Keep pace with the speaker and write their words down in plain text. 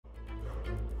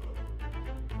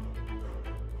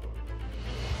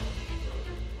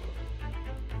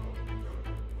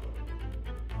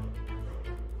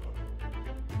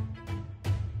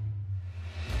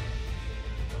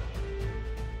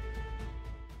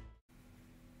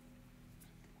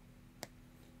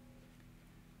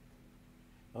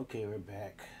Okay, we're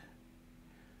back.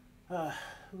 Whew.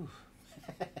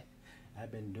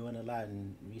 I've been doing a lot,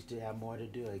 and we still have more to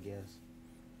do, I guess.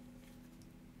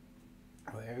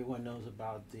 Well, everyone knows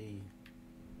about the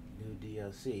new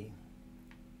DLC. I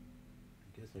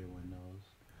guess everyone knows.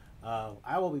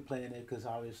 I will be playing it because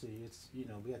obviously it's we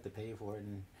have to pay for it,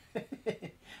 and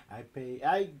I pay.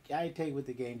 I take what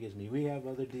the game gives me. We have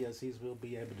other DLCs we'll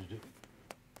be able to do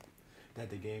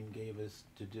that the game gave us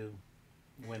to do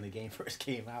when the game first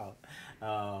came out.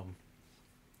 Um,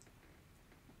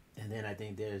 and then I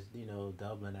think there's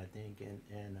Dublin, I think, and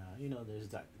there's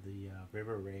the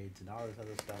river raids and all this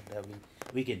other stuff that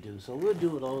we can do. So we'll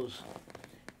do those.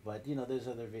 But there's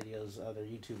other videos, other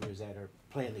YouTubers that are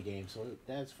playing the game, so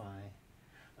that's fine.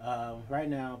 Right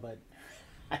now, but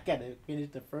I gotta finish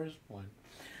the first one.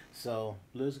 So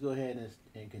let's go ahead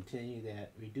and continue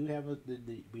that. We do have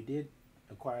we did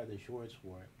acquire the shorts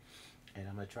for it, and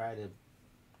I'm gonna try to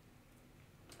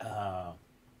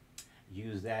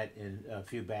use that in a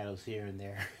few battles here and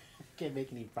there. Can't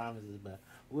make any promises, but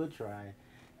we'll try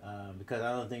because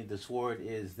I don't think the sword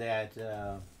is that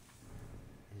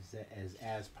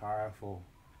as powerful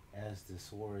as the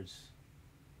swords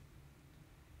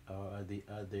or the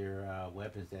other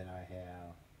weapons that I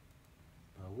have.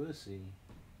 But we'll see.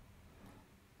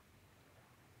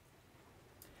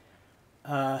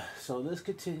 So let's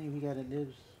continue. We got a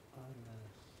nibs on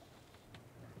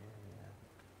this area.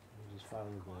 We just follow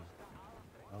the.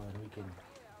 Oh, and we can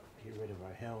get rid of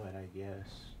our helmet, I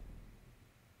guess.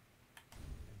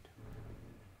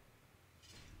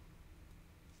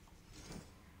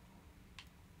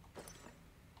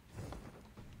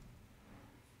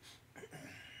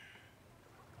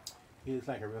 He looks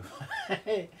like a real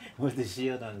with the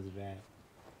shield on his back.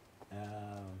 Let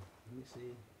me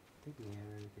see. I think we have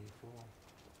everything full.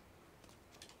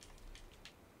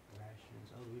 Rations.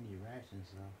 Oh, we need rations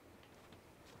though.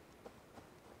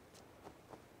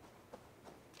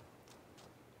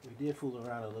 We did fool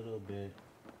around a little bit.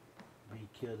 We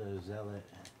killed a zealot.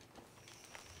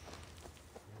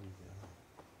 There we go.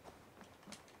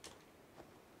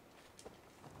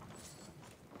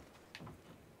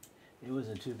 It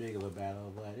wasn't too big of a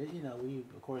battle, but we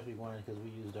of course we won because we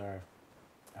used our.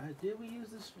 Did we use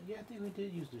this? Yeah, I think we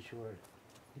did use the short.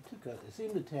 It took us. It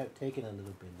seemed to have taken a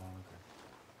little bit longer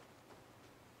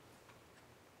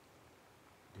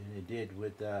than it did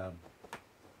with. Did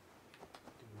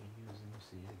we use? Let me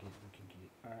see. I guess we can get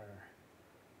our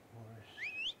horse.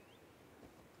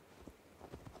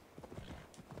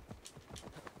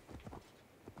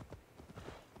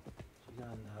 She's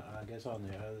on. I guess on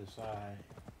the other side.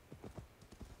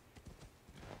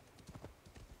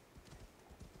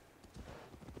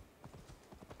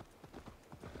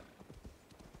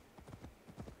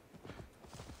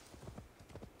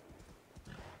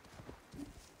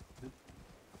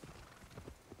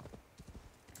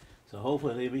 So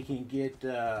hopefully we can get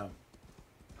the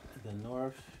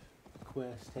north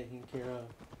quest taken care of,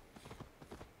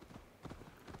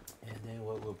 and then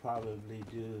what we'll probably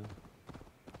do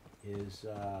is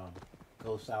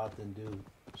go south and do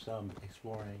some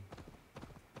exploring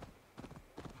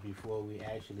before we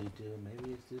actually do.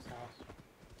 Maybe it's this house.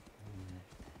 Wait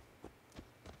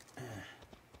a minute.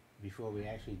 Before we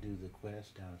actually do the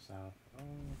quest down south.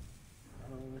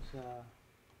 Oh, it's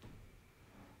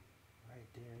right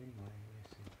there anyway.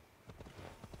 Let's see.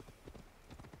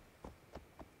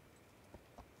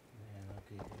 Man,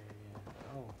 okay, there,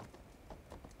 yeah. Oh.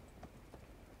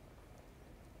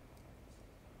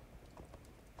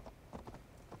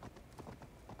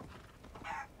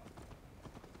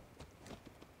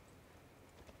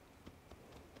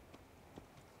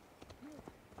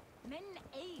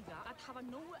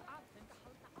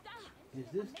 Is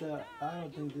this the? I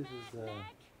don't think this is the.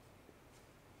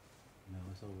 No,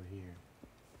 it's over here.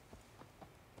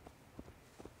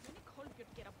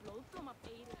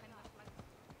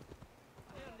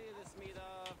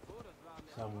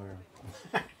 Somewhere.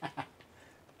 Right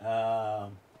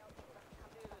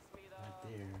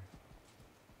there.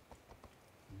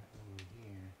 Over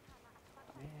here.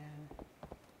 Man.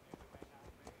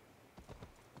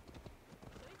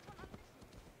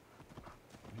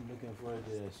 I'm looking for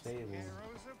the stable.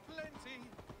 Heroes of plenty,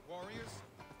 warriors.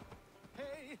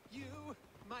 Hey, you!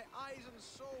 My eyes and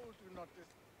soul do not dis.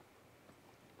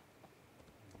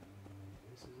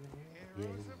 This is in here?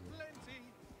 Heroes Yeah, of plenty,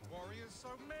 warriors so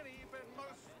many, but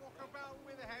most walk about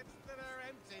with heads that are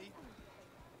empty.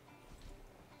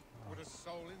 Would a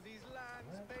soul in these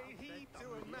lands pay heed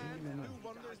to a man who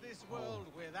wanders this world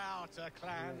without a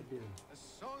clan? A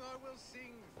song I will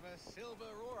sing for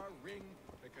silver or a ring,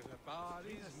 because a bard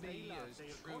is me as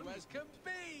true as can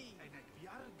be.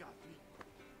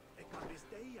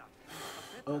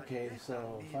 Okay,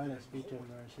 so find a speech of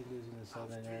mercy lives in the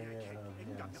southern area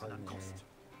of southern area.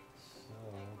 So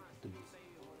the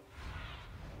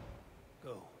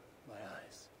Go, my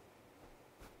eyes.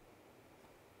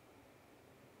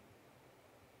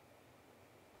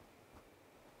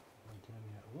 tell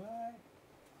me what?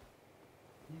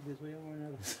 You just way over on the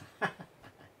other side.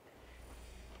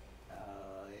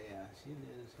 Oh yeah, she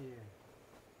lives here.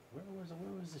 Where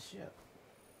was the ship?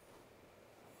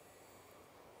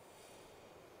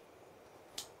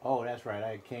 Oh, that's right.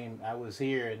 I was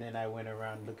here, and then I went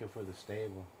around looking for the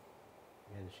stable.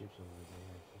 Yeah, the ship's over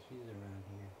there. So she's around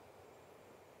here.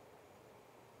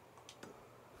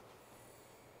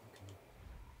 Okay.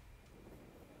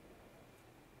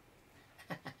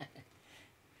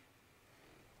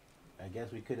 I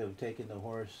guess we could have taken the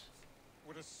horse.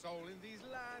 Would a soul in these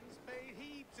lands pay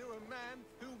heed to a man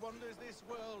who wanders this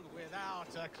world without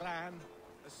a clan?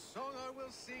 A song I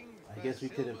will sing. I guess we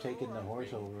could have taken the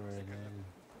horse over and then,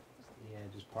 yeah,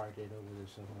 just parked it over there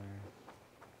somewhere.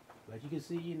 But you can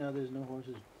see, you know, there's no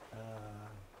horses.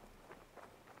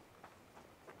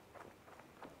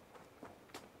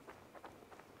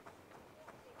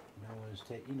 No one's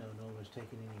taking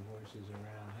any horses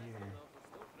around here.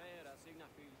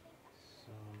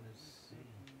 So let's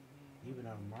see. Even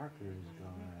our marker is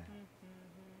gone.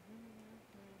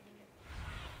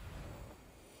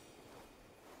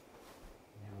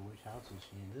 Yeah, but which house is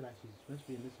she in? Look like she's supposed to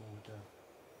be in this one with the.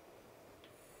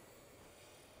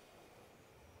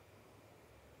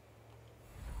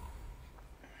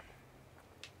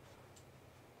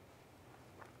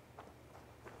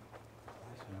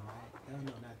 This one, right? Oh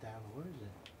no, not that one. Where is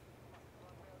it?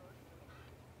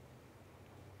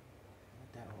 Not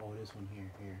that one. Oh, this one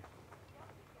here. Here.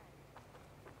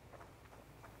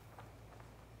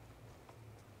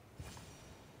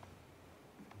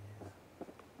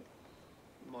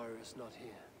 Moira's not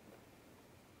here.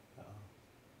 Uh-oh.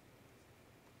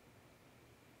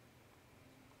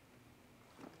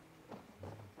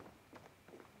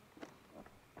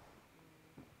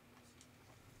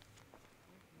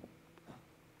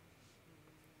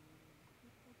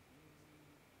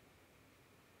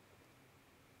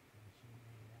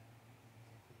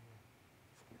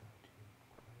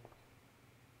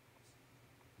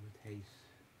 With haste.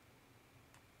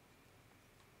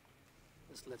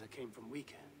 This letter came from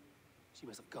Weaker. She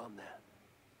must have gone there.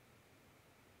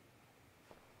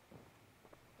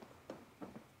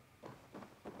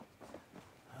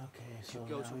 Okay, so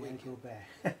Go now to we gotta Wigan. go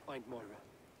back. Find Moira.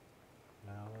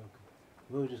 No,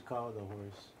 we'll just call the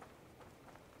horse.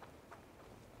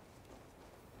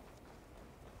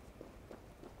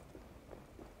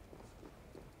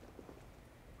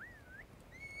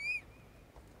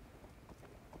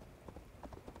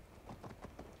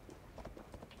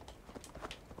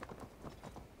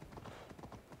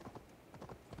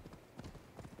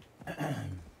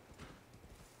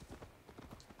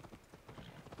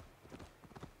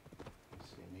 Let's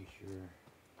see, make sure.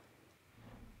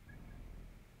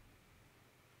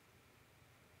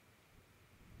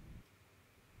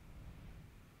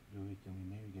 Maybe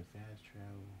we can fast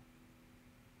travel.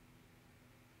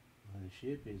 Well, the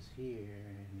ship is here,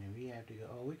 and then we have to go.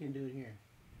 Oh, we can do it here.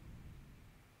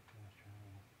 Fast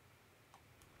travel.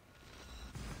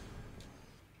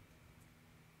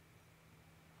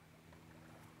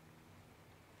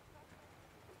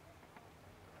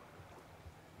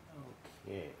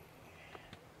 Okay.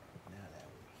 Now that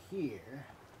we're here,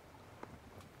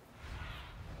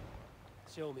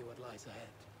 Show me what lies ahead.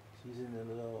 she's in the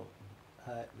little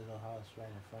hut, little house right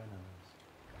in front of us.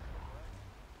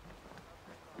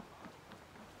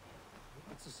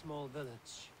 It's a small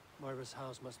village. Moira's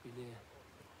house must be near.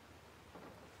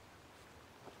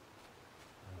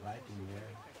 A Viking there.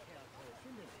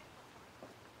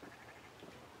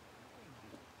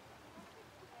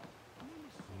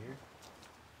 Here?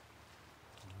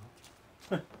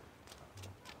 No.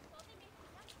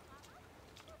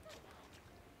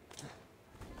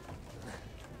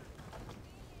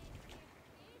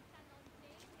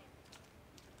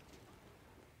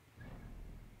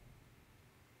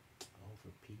 Oh,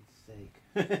 for Pete's sake.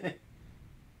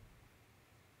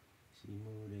 She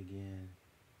moved again.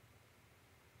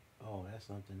 Oh, that's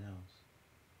something else.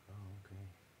 Oh, okay.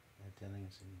 Not telling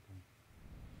us anything.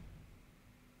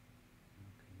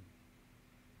 Okay.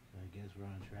 So I guess we're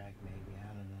on track, maybe. I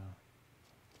don't know.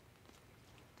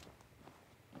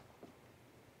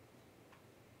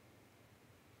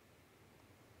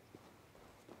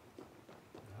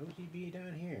 How would she be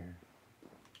down here?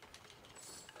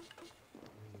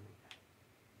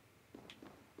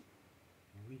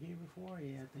 Were we here before?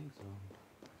 Yeah, I think so.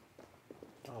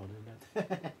 Oh, there's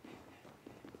nothing.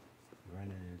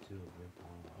 running into a brick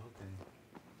wall. Okay.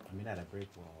 I mean, not a brick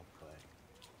wall, but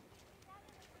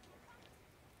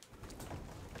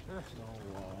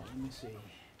stone wall. Let me see.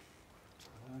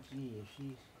 Oh, gee, if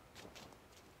she's...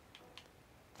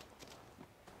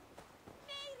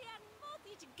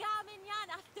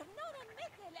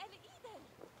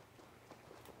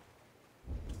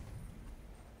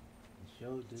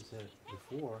 Showed this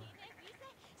before.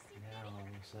 Now all of a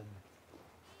sudden,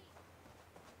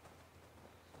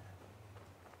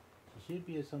 she should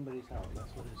be at somebody's house.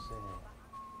 That's what it said.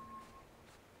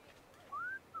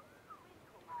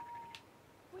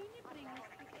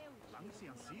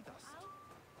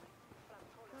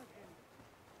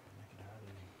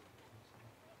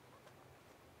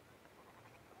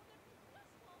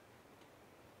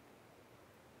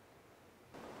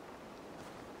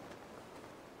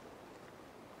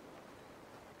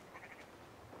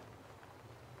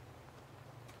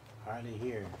 Hardly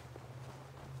here.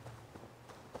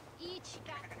 The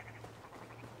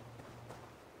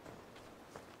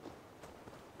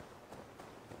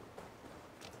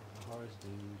horse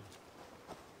dude.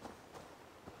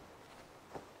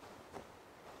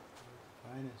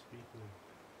 Finest people.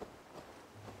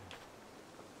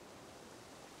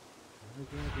 All we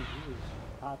gotta do is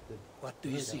pop the... What do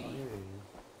you see? Oh, here it is.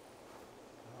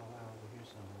 Oh wow, over here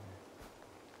somewhere.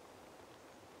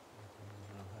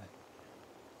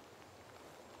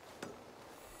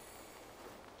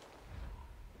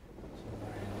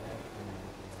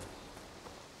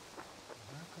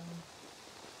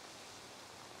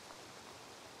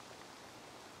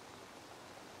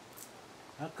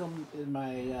 How come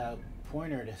my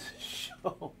pointer doesn't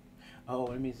show? Oh,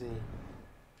 let me see.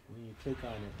 When you click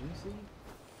on it, let me see.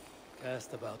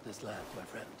 Cast about this land, my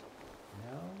friend.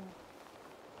 No.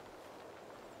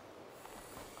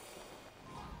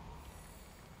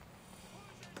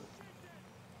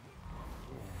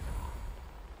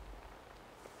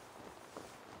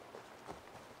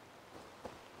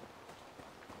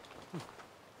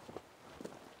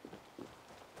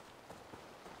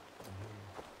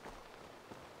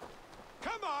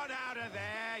 Come on out of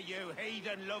there, you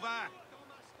heathen lover!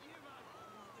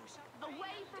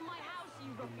 Away from my house,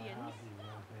 you ruffians!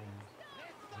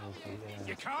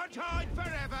 You can't hide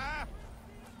forever!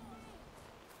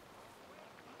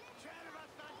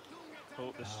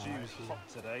 Hope the stew's hot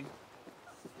today.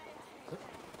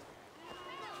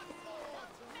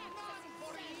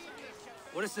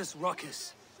 What is this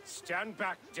ruckus? Stand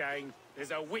back, Dane.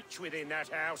 There's a witch within that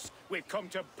house. We've come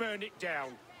to burn it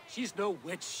down. She's no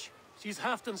witch. She's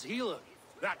Halfton's healer.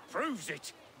 That proves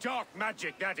it. Dark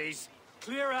magic, that is.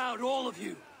 Clear out, all of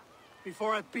you,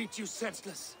 before I beat you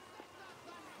senseless.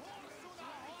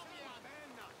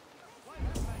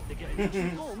 They're getting actually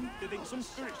fun. They think some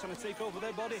spirit's trying to take over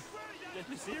their body.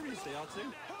 Deadly serious they are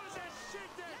too.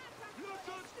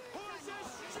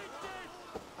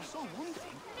 I saw one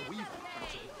day a weaver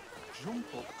actually jump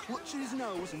up, clutching his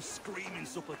nose and screaming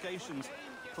supplications,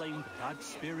 claiming bad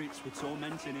spirits were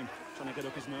tormenting him, trying to get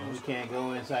up his nose. We can't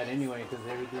go inside anyway because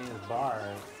everything is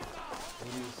barred.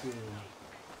 Let me see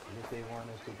if they want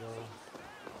us to go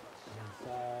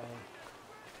inside.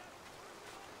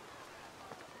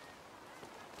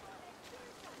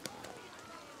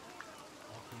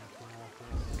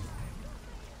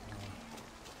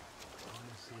 Let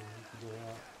me see if we can go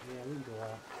out. Yeah, we can go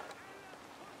out.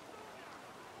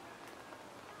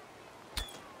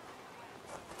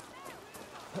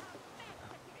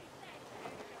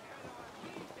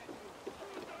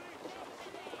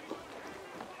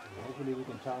 Hopefully we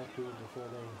can talk to them before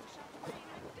they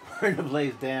burn the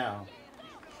place down.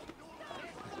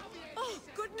 Oh,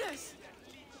 goodness!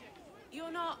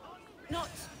 You're not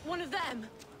one of them.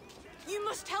 You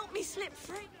must help me slip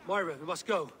free. Moira, we must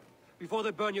go, before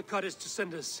they burn your cottage to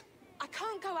cinders. I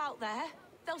can't go out there.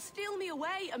 They'll steal me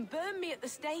away and burn me at the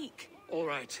stake. All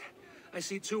right. I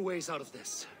see two ways out of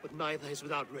this, but neither is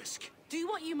without risk. Do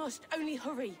what you must, only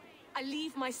hurry. I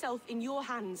leave myself in your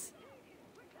hands.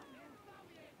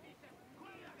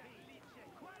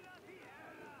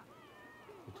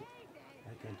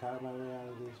 I can talk my way out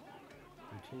of this.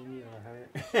 Continue or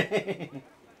hurt.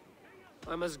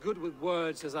 I'm as good with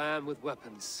words as I am with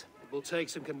weapons. It will take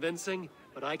some convincing,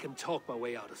 but I can talk my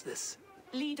way out of this.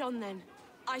 Lead on then.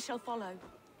 I shall follow.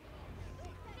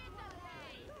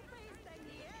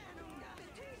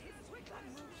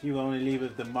 You only leave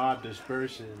if the mob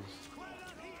disperses.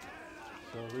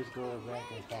 So let's go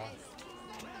back and talk.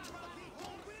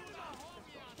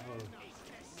 Oh.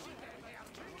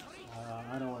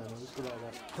 I don't want to. Let's go back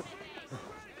up.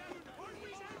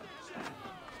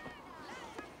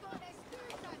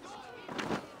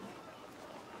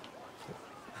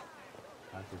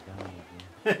 Dr. Downey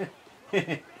again.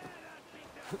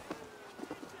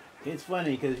 It's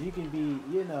funny because you can be,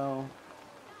 you know,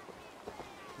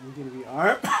 you can be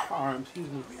armed, excuse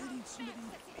me.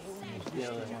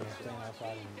 Still want to stand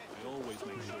outside and I always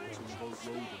make sure to invoke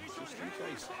rodents just in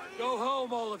case. Go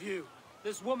home, all of you.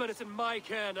 This woman is in my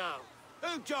care now.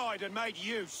 Who died and made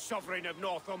you sovereign of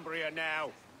Northumbria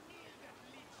now?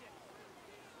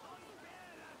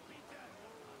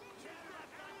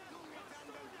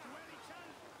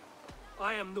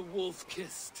 I am the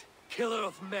wolf-kissed, killer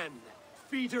of men,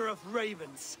 feeder of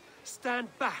ravens. Stand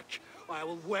back, or I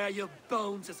will wear your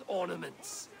bones as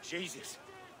ornaments. Jesus.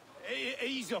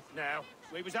 Ease up now.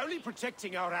 We was only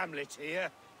protecting our hamlet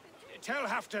here. Tell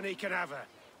Hafton he can have her.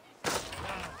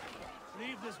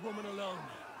 Leave this woman alone.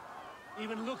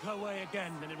 Even look her way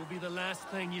again, and it will be the last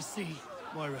thing you see.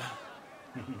 Moira,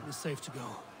 it is safe to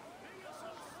go.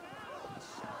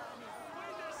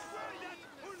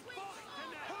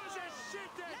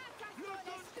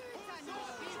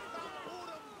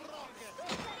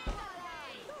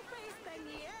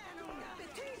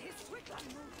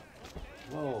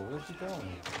 whoa, where's he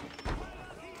going?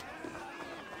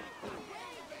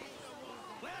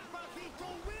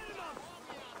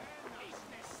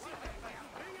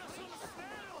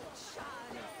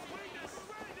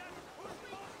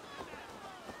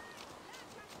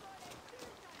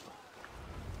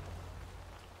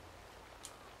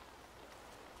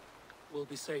 We'll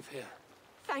be safe here.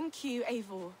 Thank you,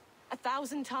 Eivor.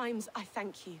 1,000 times I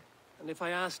thank you. And if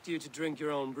I asked you to drink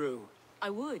your own brew? I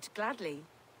would, gladly.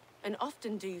 And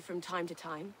often do from time to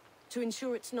time, to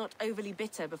ensure it's not overly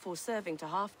bitter before serving to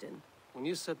Halfdan. When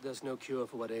you said there's no cure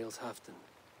for what ails Halfdan,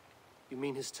 you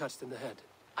mean he's touched in the head?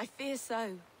 I fear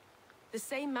so. The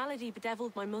same malady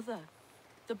bedeviled my mother.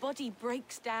 The body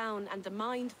breaks down and the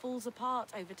mind falls apart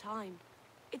over time.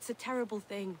 It's a terrible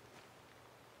thing.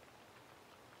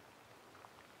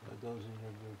 What goes in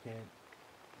your brew can't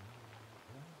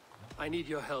I need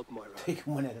your help, Moira. take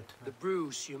one at a time. The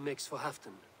brews you mix for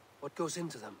Halfdan, what goes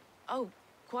into them? Oh,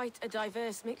 quite a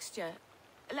diverse mixture.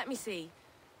 Let me see.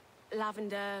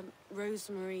 Lavender,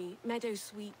 rosemary,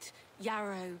 meadowsweet,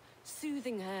 yarrow,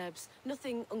 soothing herbs,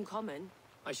 nothing uncommon.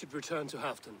 I should return to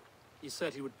Halfdan. He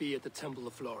said he would be at the Temple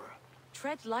of Flora.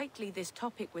 Tread lightly this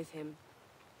topic with him,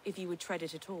 if you would tread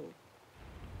it at all.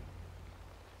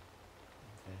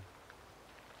 Okay.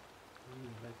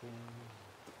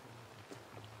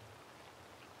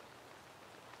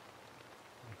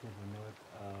 To the north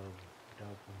of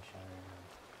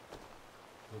Darklandshire,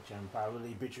 which I'm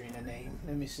probably butchering the name.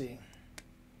 Let me see.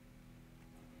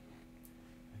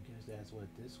 I guess that's what,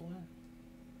 this one?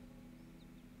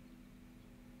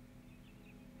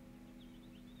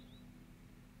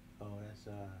 Oh, that's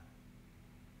yeah,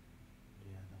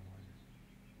 the one.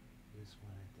 This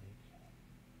one, I think.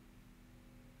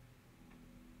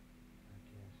 I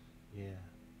guess. Yeah.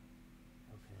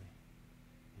 Okay.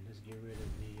 And let's get rid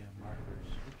of the markers.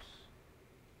 Oops.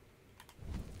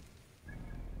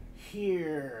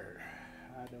 Here.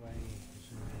 How do I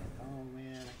zoom in? Oh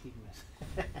man, I keep messing.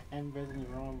 I'm pressing the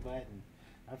wrong button.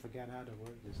 I forgot how to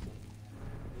work this thing.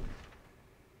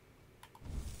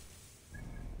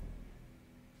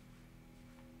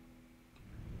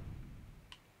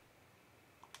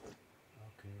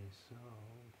 Okay, so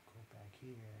go back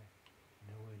here.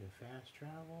 No way to fast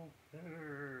travel.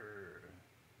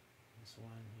 This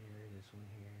one here, this one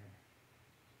here.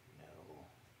 No.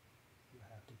 You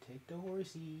have to take the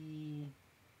horsey.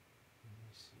 Let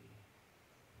me see.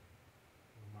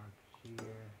 We'll mark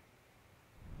here.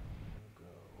 We'll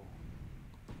go.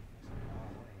 That's a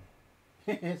long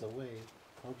way. It's a way.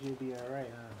 Hope you'll be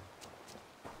alright, huh?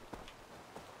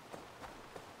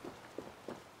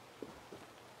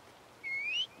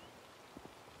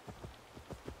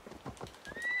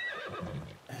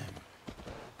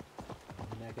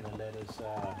 Gonna let us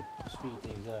speed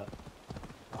things up.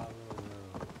 Follow the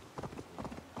road.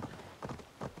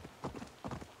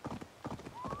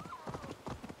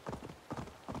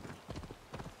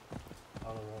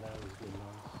 Follow the road. That was good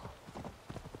noise.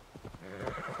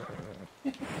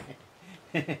 This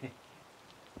way.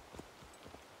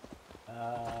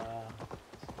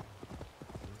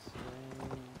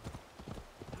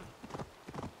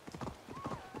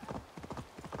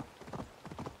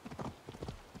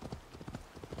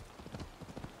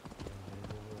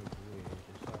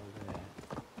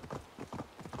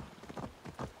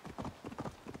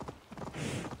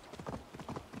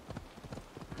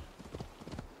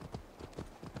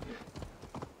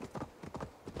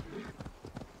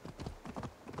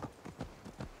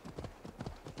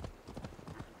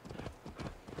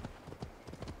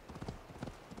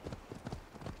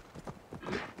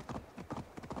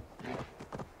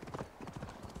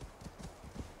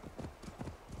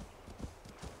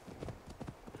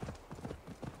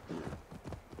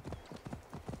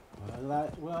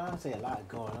 lot. Well, I don't say a lot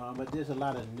going on, but there's a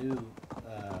lot of new.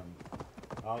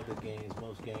 All the games,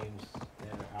 most games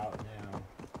that are out now.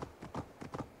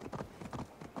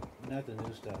 Not the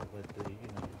new stuff, but the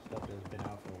stuff that's been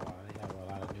out for a while. They have a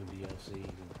lot of new DLCs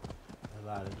and a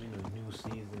lot of new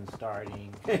seasons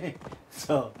starting.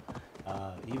 So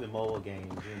even mobile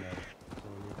games, so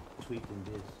they tweaked and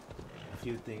did a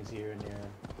few things here and there,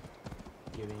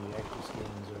 giving you extra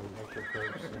skins or extra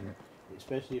perks, and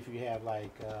especially if you have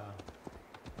like a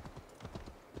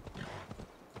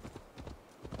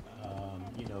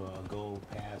gold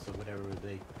pass or whatever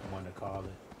they want to call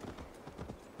it.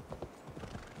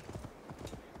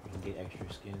 You can get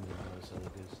extra skins and all this other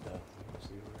good stuff. You can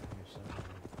see right here somewhere.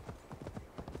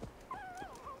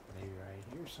 Maybe right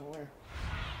here somewhere.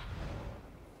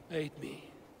 Aid me.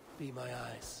 Be my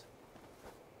eyes.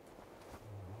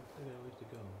 Still got a ways to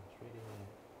go. Straight ahead.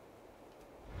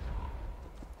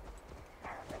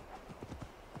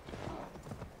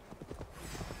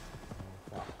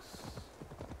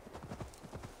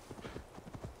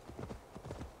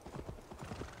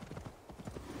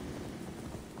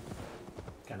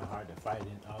 Kind of hard to fight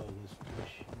in all of this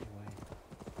bush anyway.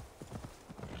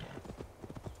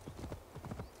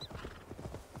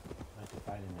 I like to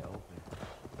fight in the open.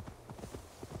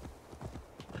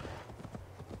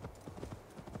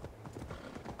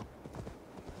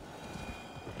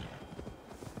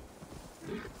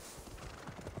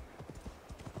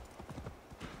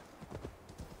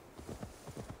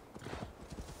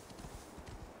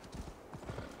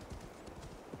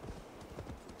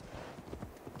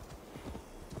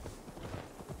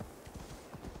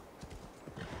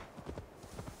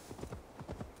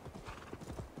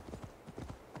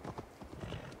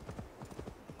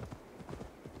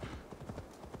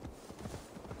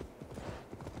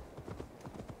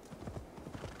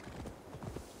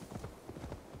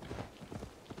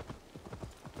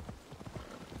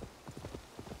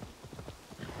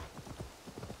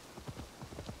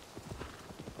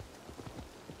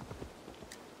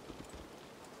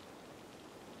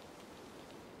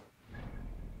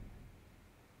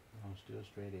 Still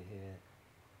straight ahead.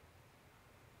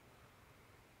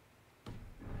 In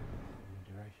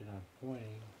the direction I'm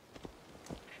pointing.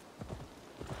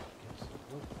 Guess it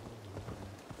looks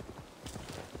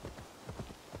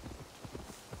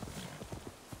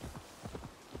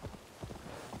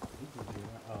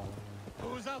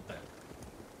Who's out there?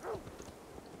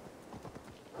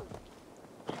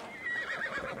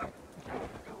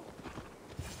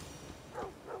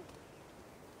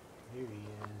 Here he is.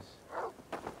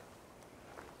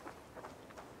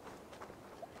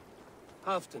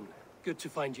 Halfton, good to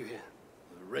find you here.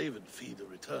 The raven feeder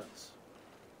returns.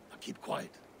 Now keep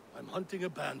quiet. I'm hunting a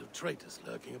band of traitors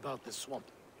lurking about this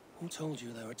swamp. Who told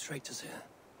you there were traitors here?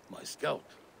 My scout.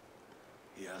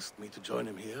 He asked me to join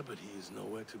him here, but he is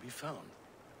nowhere to be found.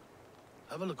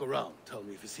 Have a look around. Tell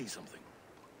me if you see something.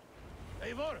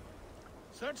 Eivor,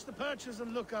 search the perches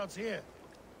and lookouts here.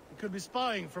 He could be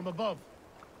spying from above.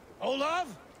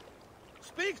 Olav?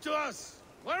 Speak to us!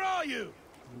 Where are you?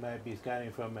 You might be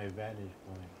scouting from a vantage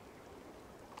point.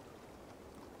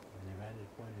 And the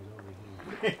vantage point is over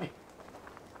here.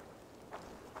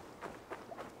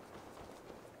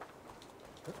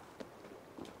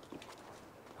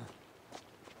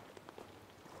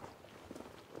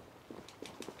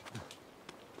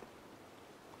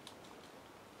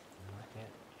 I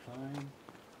can't climb.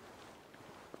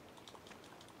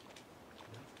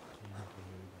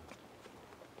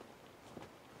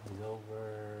 He's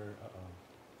over.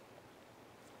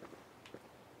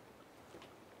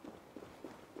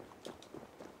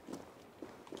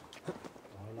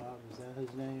 Olaf, is that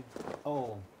his name?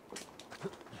 Oh.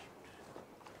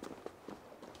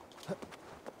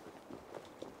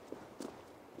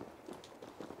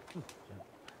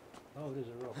 Oh, there's a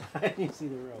rope. I didn't see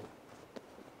the rope.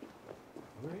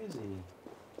 Where is he?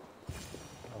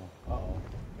 Oh, uh-oh.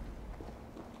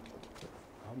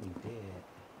 I'll be dead.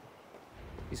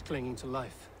 He's clinging to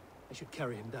life. I should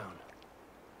carry him down.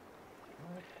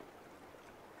 What?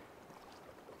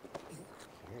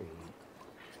 Carry?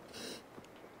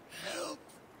 Help!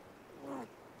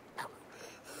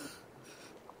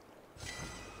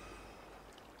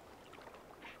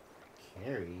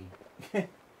 Carry?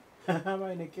 How am I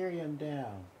gonna carry him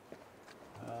down?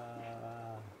 Over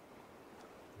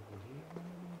here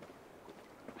maybe?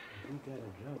 We gotta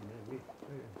jump, man. We're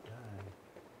dying.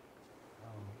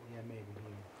 Oh, yeah, maybe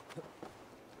here.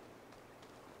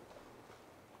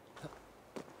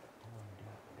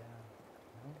 Down.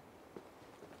 No?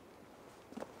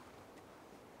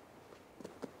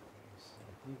 Let's see. I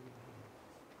think we're here.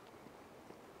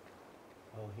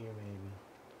 Oh, here maybe.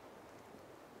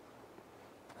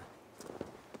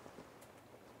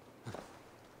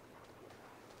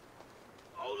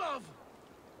 Olaf!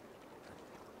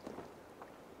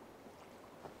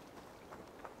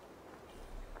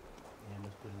 Yeah,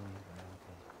 let's put it on the ground.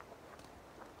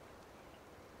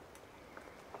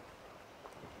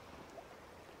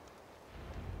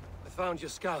 I found your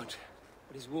scout,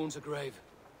 but his wounds are grave.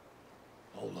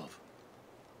 Olaf.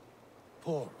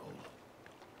 Poor Olaf.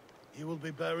 He will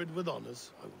be buried with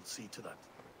honors. I will see to that.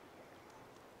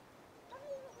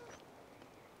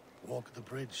 Walk the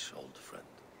bridge, old friend.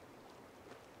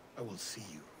 I will see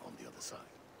you on the other side.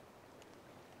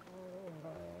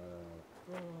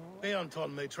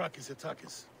 Beanton may track his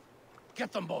attackers.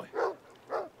 Get them, boy!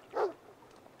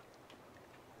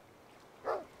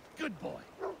 Good boy.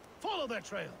 Follow their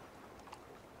trail.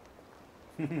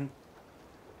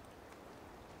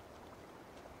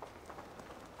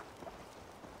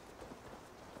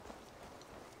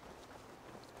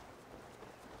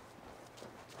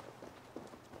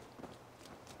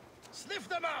 Sniff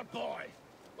them out, boy!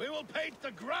 We will paint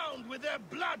the ground with their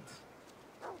blood!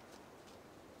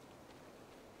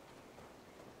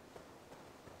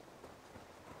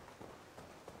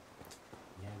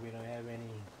 Yeah, we don't have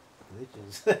any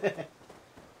glitches.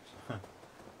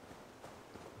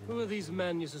 Who are these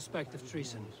men you suspect of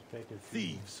treason?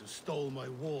 Thieves who stole my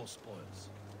war spoils.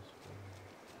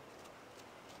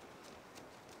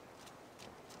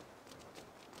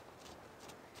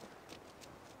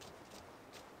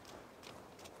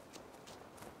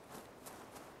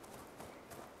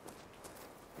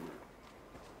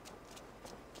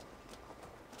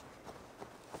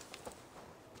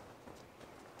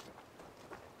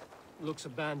 Looks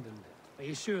abandoned. Are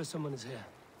you sure someone is here?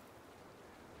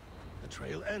 The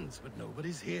trail ends, but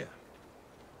nobody's here.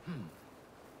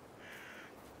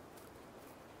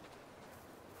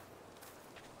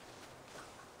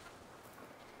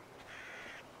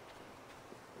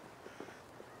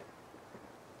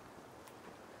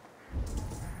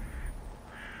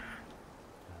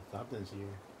 Something's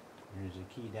here. There's a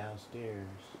key downstairs.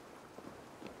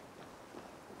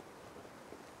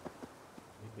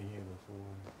 We've been here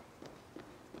before.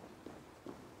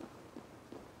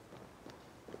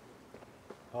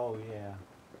 Oh yeah.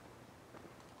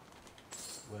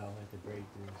 Well, I have to break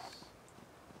this.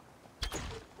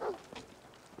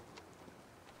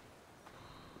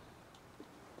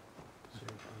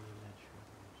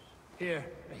 Here,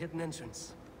 a hidden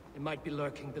entrance. It might be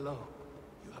lurking below.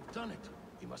 You have done it.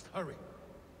 We must hurry.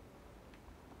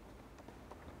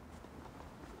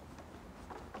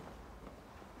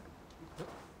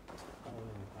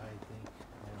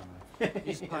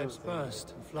 These pipes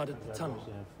burst and flooded the tunnel.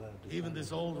 Even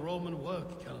this old Roman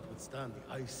work cannot withstand the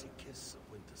icy kiss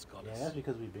of winter's goddess. Yeah, that's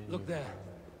because we've been Look here there.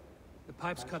 The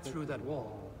pipes cut through that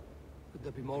wall. Could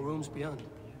there be more rooms beyond?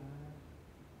 Yeah,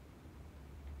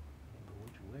 but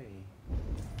which way?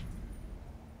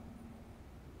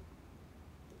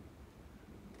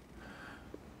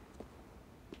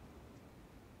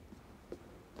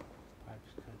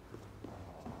 Pipes cut through the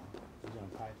wall. These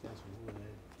aren't pipes, that's wood.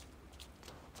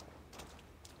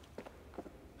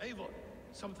 Eivor,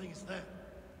 something is there.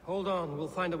 Hold on, we'll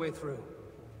find a way through.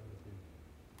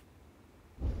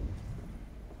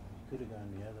 Could have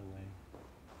gone the other way.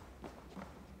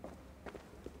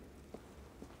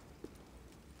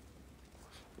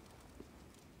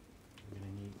 We're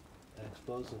gonna need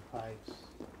explosive pipes.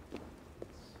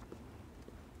 Let's see.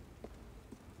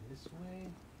 This way?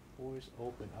 Or it's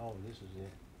open. Oh, this is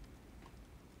it.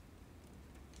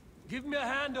 Give me a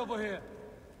hand over here.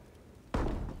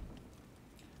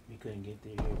 We couldn't get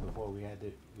there here before. We had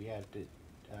to do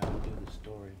the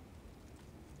story.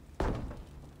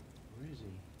 Where is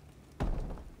he?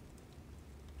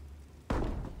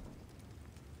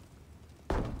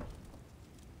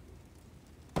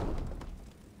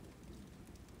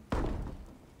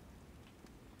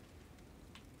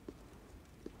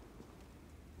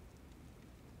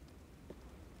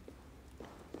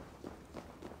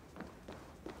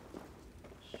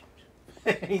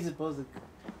 Shoot.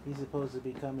 He's supposed to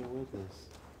be coming with us.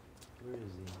 Where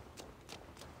is he?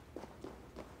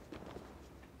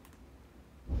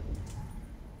 Did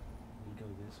he go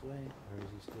this way? Or is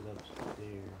he still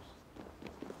upstairs?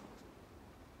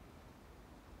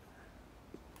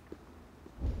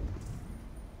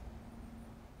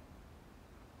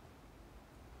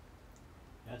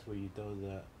 That's where you throw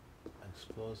the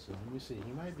explosive. Let me see.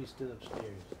 He might be still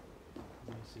upstairs.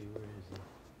 Let me see. Where is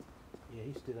he? Yeah,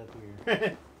 he's still up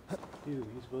here. Dude,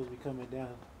 he's supposed to be coming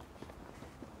down.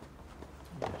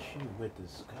 I'm gonna shoot with the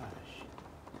Scottish.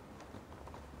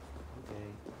 Okay.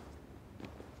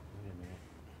 Wait a minute.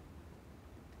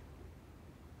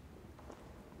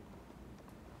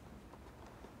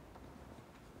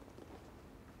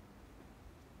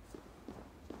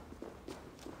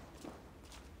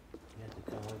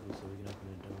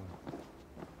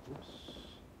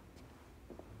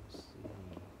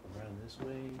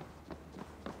 way.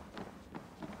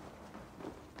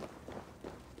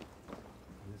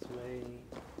 This way.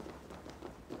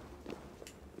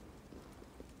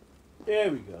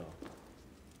 There we go.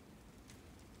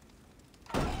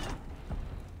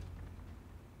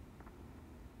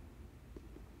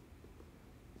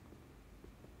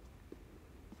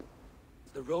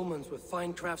 The Romans were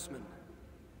fine craftsmen.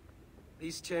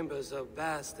 These chambers are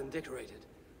vast and decorated,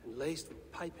 and laced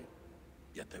with piping.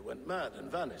 Yet they went mad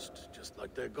and vanished, just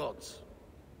like their gods.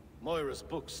 Moira's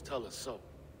books tell us so.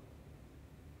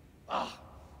 Ah,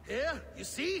 here, you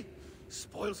see?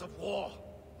 Spoils of war.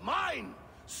 Mine!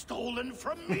 Stolen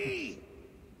from me!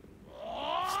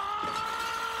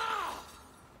 Ah!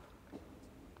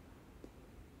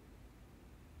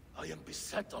 I am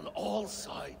beset on all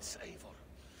sides, Eivor.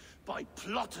 By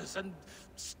plotters and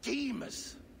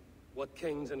schemers. What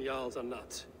kings and jarls are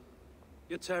not.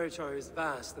 Your territory is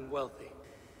vast and wealthy.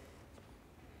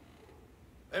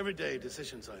 Everyday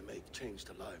decisions I make change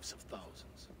the lives of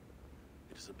thousands.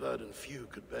 It is a burden few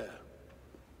could bear.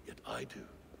 Yet I do.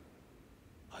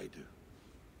 I do.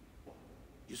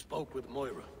 You spoke with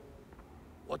Moira.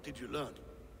 What did you learn?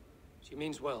 She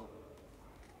means well.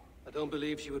 I don't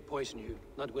believe she would poison you,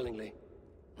 not willingly.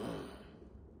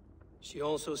 She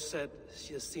also said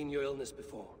she has seen your illness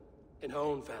before, in her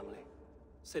own family.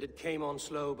 Said it came on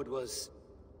slow, but was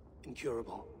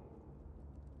incurable.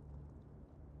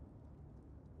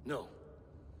 No.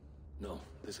 No,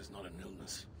 this is not an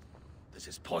illness. This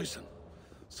is poison.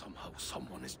 Somehow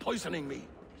someone is poisoning me.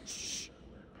 Shh.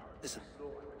 Listen.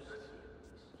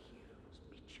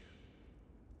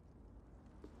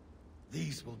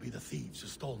 These will be the thieves who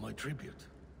stole my tribute.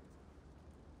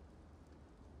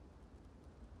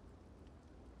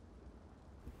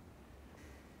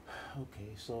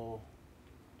 Okay, so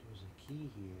there's a key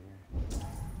here.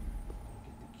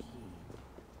 Get the key.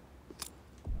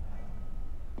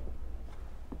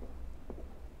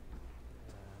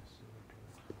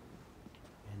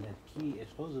 And that key is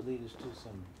supposed to lead us to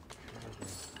some treasure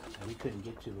that we couldn't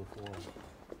get to before.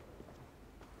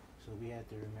 So we have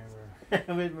to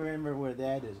remember remember where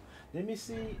that is. Let me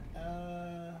see. It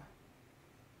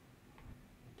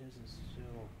doesn't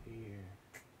show here.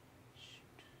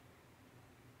 Shoot.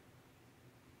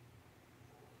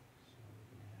 So we're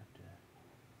gonna have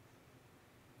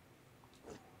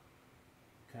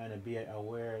to kind of be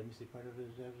aware. Let me see. Part of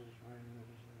this.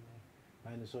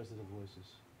 Find the source of the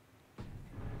voices.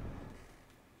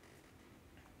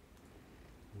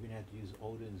 We're gonna have to use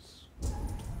Odin's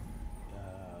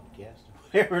guest,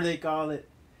 whatever they call it.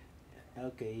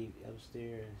 Okay,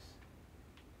 upstairs,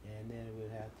 and then we'll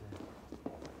have to.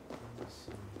 Let me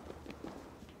see.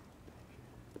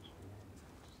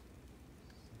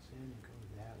 Send it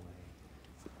goes that way,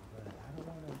 but I don't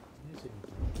want to miss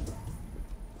anything.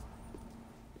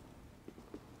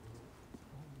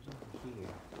 What was over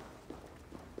here?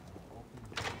 Open.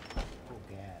 Oh,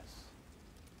 gas.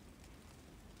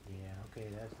 Yeah. Okay,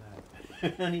 that's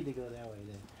not. I need to go that way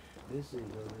then. This is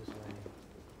go this way.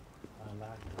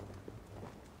 Unlock it. Okay.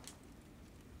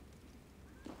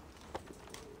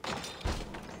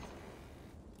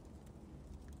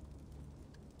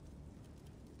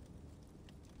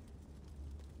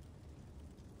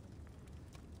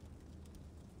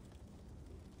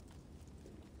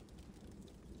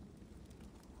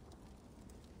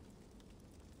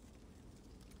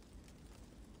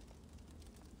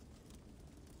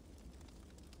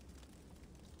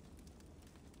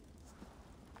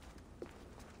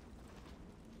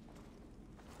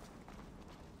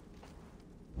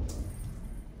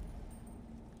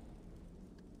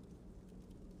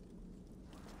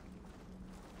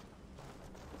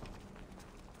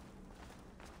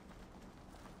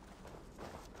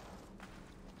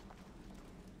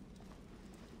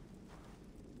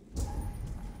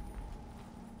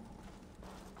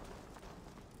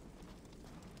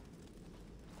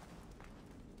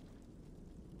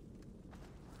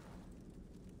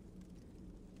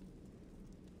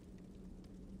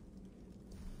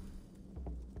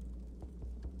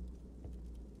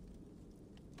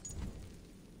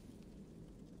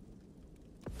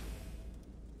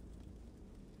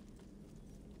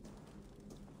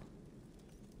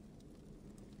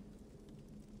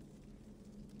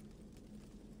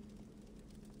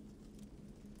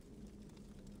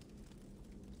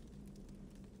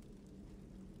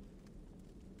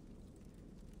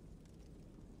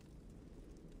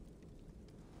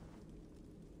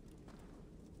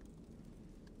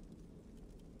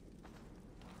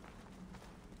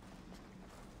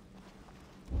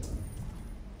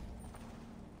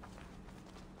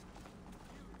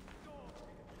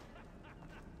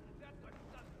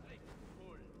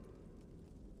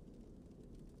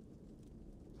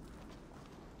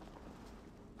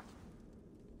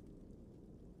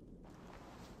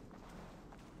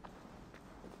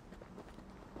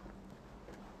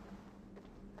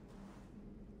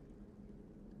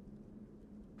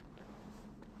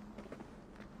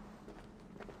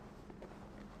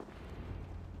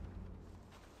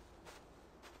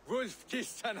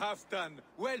 Wolf-kissed and half done.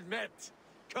 Well met.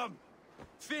 Come,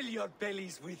 fill your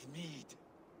bellies with mead.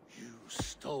 You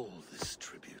stole this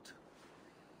tribute.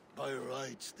 By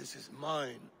rights, this is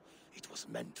mine. It was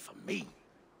meant for me.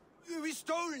 We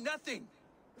stole nothing.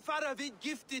 Faravid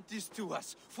gifted this to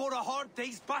us for a hard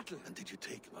day's battle. And did you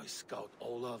take my scout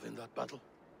Olav in that battle?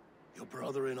 Your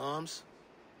brother in arms?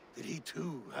 Did he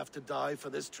too have to die for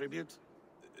this tribute?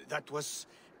 That was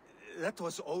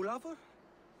Olafur?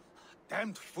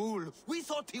 Damned fool. We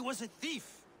thought he was a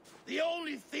thief. The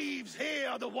only thieves here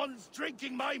are the ones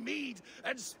drinking my mead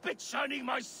and spit-shining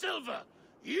my silver!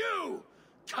 You!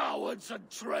 Cowards and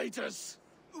traitors!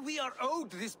 We are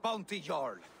owed this bounty,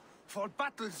 Jarl. For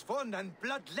battles won and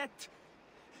blood let.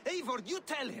 Eivor, you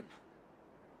tell him.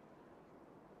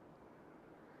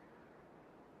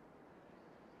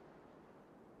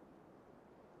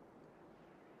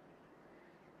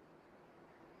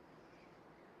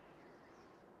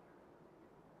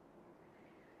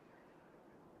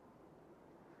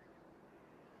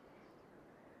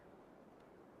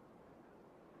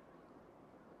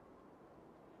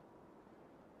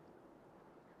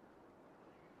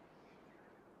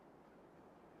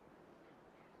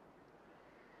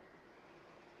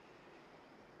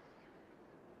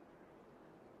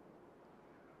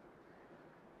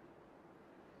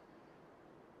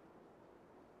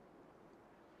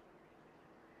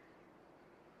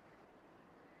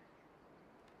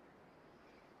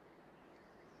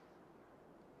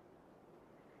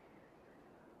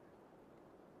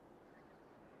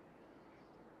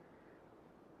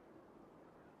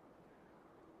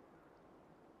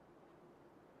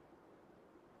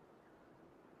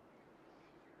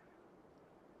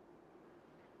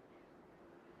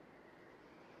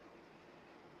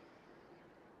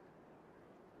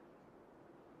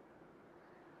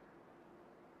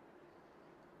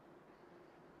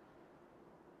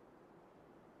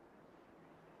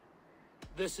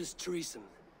 This is treason,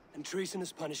 and treason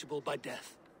is punishable by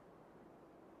death.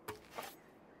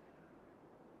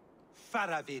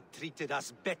 Faravid treated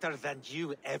us better than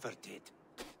you ever did.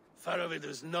 Faravid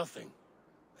is nothing,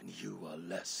 and you are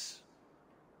less.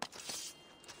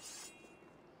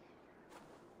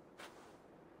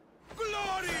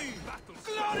 Glory!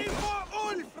 Glory for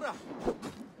Ulfra!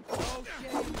 No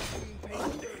shame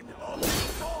being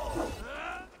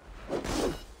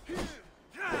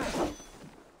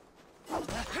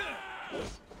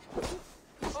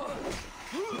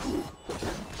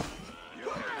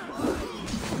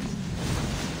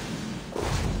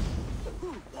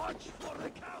Watch for the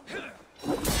counter!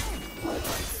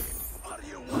 Are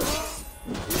you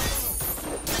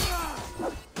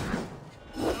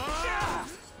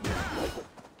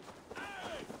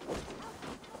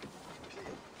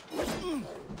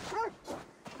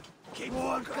Keep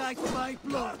on back to my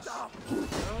blood!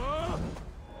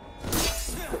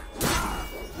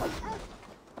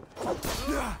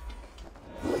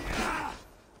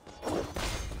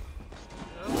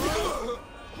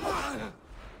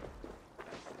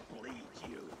 Bleed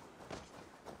you!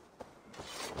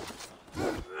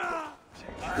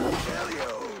 I'll kill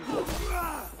you!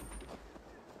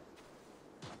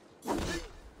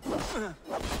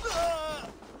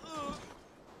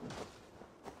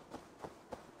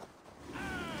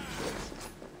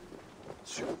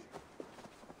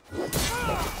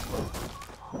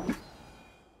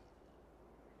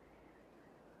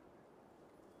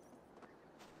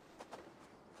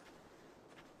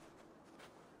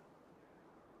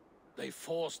 They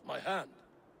forced my hand.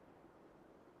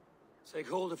 Take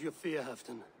hold of your fear,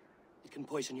 Halfdan. It can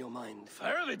poison your mind.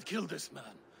 Faravid killed this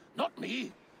man, not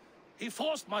me. He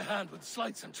forced my hand with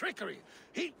sleights and trickery.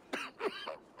 He...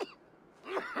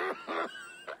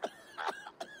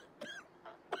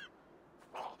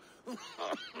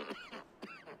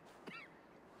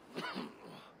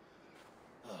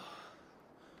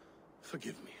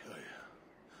 Forgive me,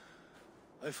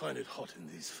 I find it hot in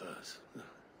these furs.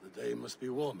 The day must be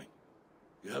warming.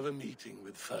 You have a meeting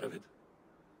with Faravid.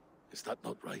 Is that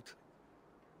not right?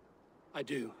 I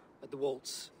do, at the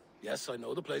waltz. Yes, I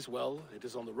know the place well. It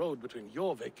is on the road between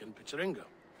Jorvik and Picheringa.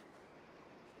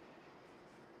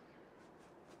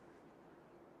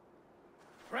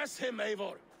 Press him,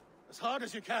 Eivor. As hard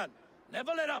as you can.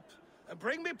 Never let up. And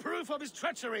bring me proof of his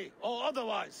treachery, or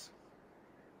otherwise.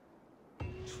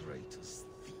 Traitors,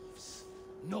 thieves.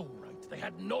 No right. They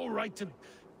had no right to...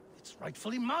 It's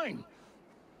rightfully mine.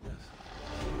 Yes.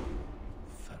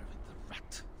 Faravid the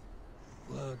rat.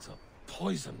 Words are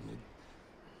poison.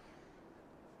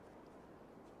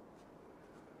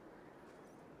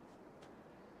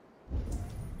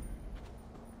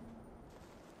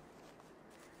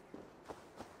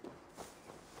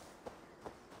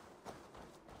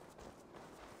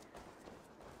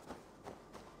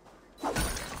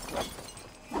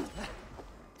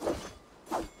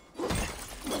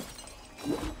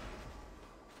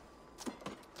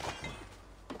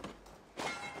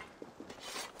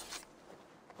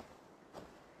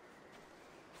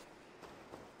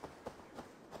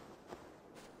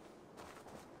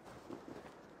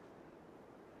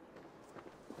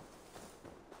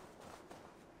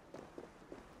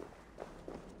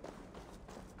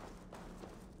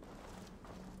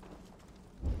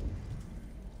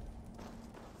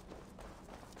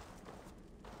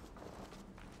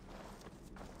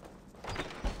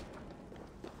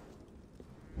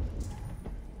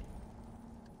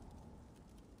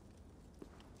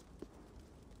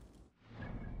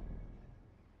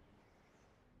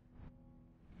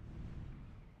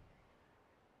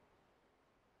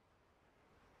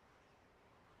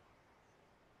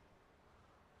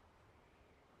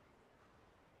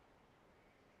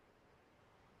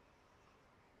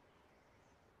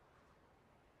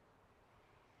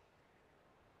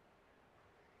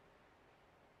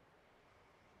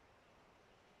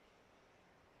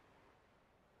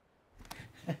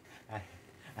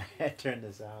 I turned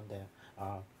the sound down.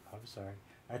 I'm sorry.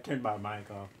 I turned my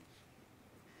mic off.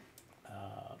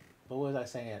 What was I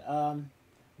saying?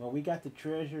 When we got the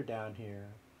treasure down here,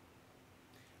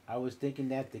 I was thinking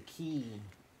that the key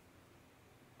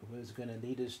was going to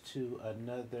lead us to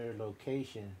another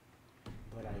location,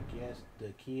 but I guess the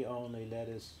key only led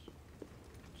us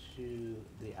to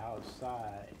the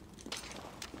outside.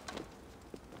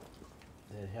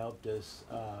 That helped us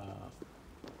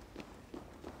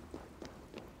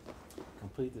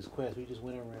complete this quest. We just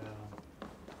went around,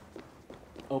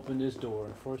 opened this door,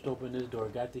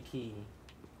 got the key,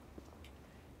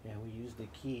 and we used the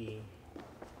key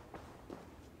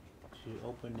to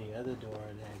open the other door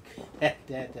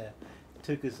that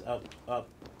took us up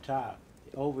top.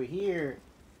 Over here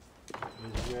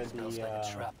is where the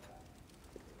trap.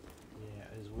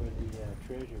 Yeah, is where the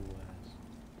treasure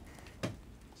was.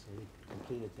 So we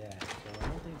completed that. So I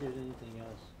don't think there's anything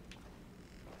else.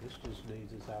 This just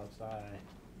leads us outside.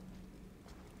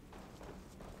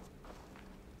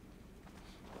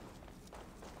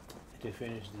 To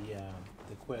finish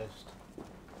the quest.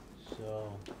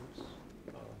 So, oops.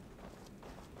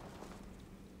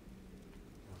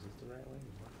 Was this the right way?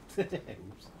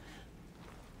 Oops.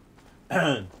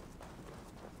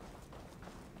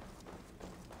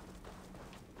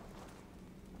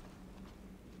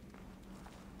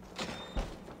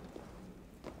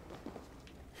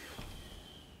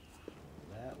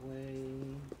 That way.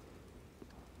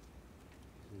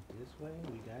 Is it this way?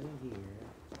 We got it here.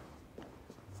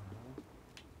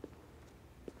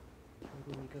 Where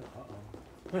do we go?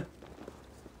 Uh-oh.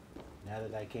 Now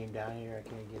that I came down here, I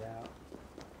can't get out.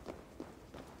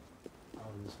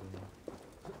 Oh, this way.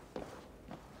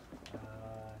 No.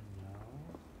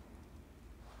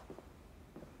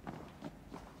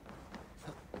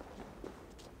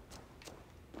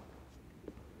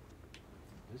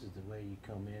 This is the way you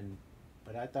come in.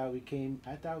 But I thought we came,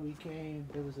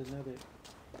 there was another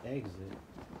exit.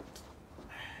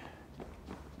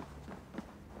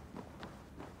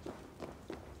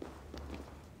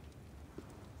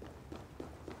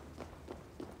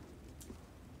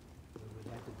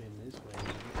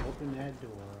 Open that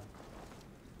door,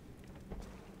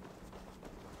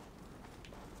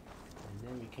 and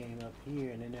then we came up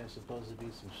here, and then there's supposed to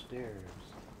be some stairs.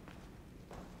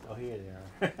 Oh, here they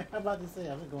are. I'm about to say,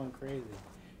 I'm going crazy.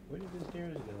 Where did the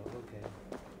stairs go? Okay,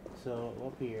 so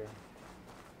up here,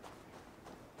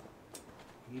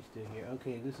 he's still here.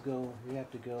 Okay, let's go. We have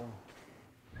to go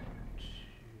to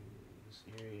this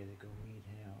area to go meet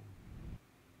him.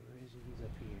 Where is he? He's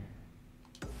up here.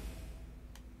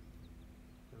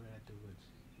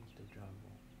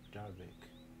 Jarvik.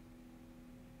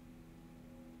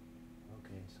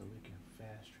 Okay, so we can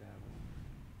fast travel.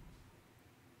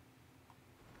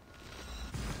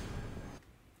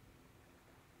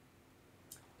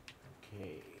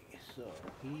 Okay, so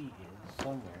he is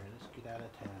somewhere. Let's get out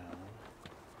of town.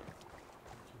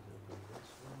 He's over this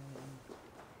way.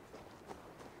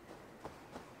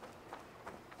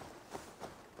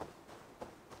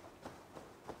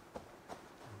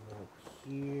 Look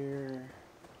here.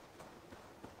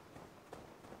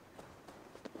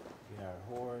 Our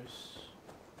horse.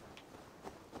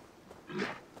 Guess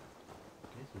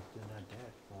he's still not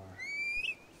that far.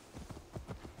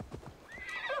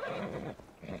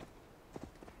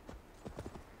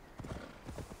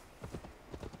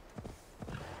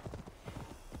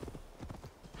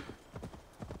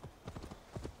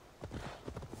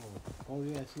 Oh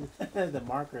yeah, see the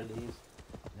marker leaves.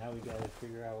 Now we gotta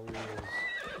figure out where he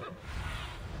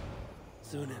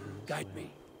is. Sunan, guide me.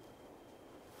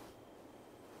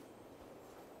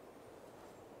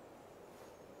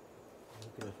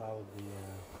 Could have followed the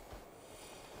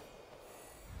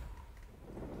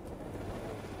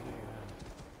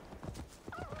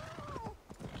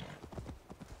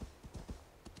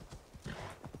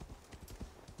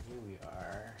here we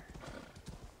are.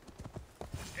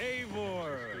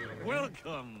 Eivor,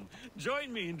 welcome.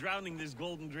 Join me in drowning this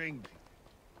golden drink.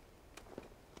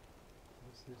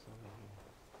 What's this over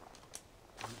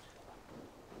here?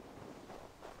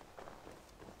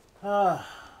 Ah.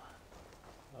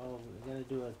 Oh, we gotta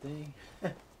do a thing.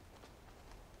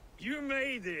 You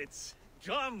made it.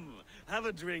 Come, have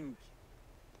a drink.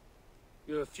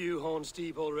 You're a few horns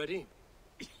deep already?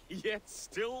 Yet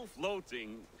still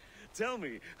floating. Tell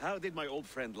me, how did my old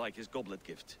friend like his goblet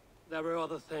gift? There were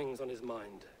other things on his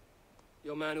mind.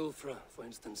 Your man Ulfra, for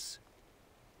instance.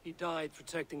 He died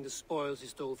protecting the spoils he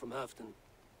stole from Halfdan.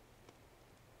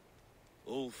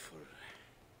 Ulfr.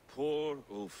 Poor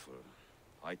Ulfr.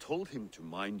 I told him to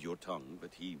mind your tongue,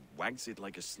 but he wags it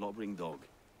like a slobbering dog.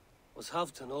 Was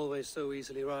Halfdan always so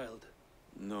easily riled?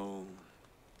 No.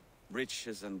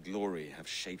 Riches and glory have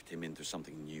shaped him into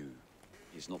something new.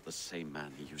 He's not the same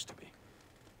man he used to be.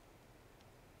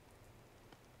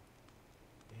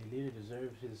 A leader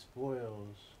deserves his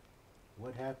spoils.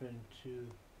 What happened to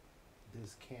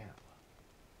this camp?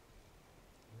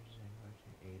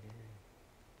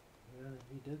 Well,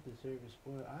 he does deserve his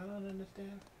spoil. I don't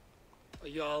understand. A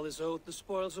Jarl is owed the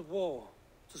spoils of war,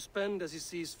 to spend as he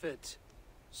sees fit.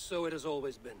 So it has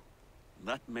always been.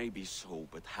 That may be so,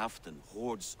 but Halfdan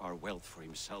hoards our wealth for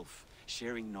himself,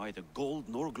 sharing neither gold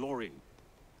nor glory.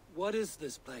 What is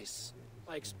this place?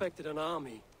 I expected an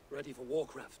army, ready for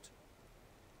warcraft.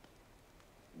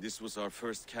 This was our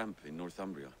first camp in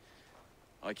Northumbria.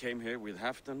 I came here with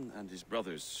Halfdan and his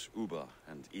brothers, Uba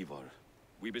and Eivor.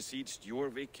 We besieged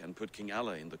Jorvik and put King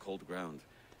Alla in the cold ground.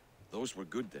 Those were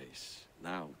good days,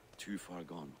 now too far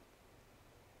gone.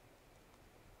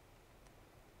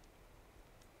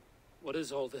 What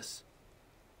is all this?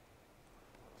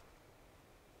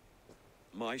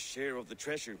 My share of the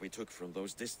treasure we took from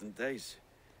those distant days.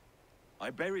 I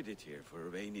buried it here for a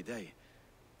rainy day.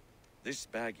 This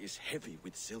bag is heavy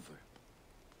with silver.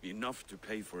 Enough to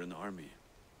pay for an army.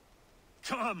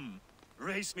 Come!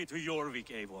 Race me to Jorvik,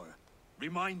 Eivor.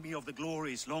 Remind me of the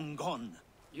glories long gone.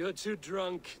 You're too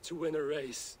drunk to win a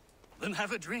race. Then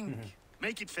have a drink.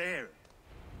 Make it fair.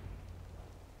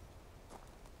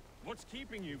 What's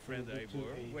keeping you, friend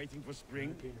Eivor? Waiting for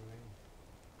spring?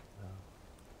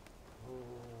 Oh.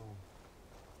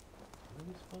 Where are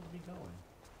we supposed to be going?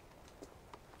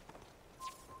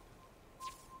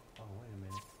 Oh, wait a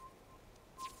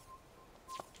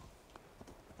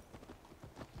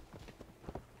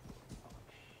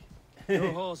minute.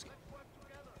 Your horse.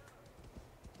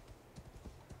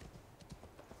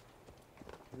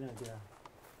 Yeah.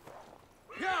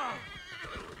 Yeah!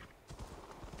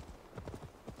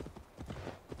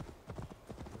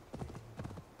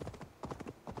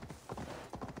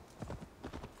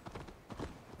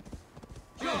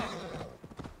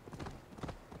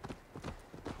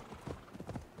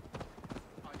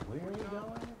 Where are we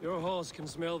going? Your horse can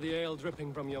smell the ale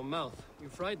dripping from your mouth. You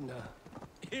frightened her.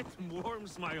 It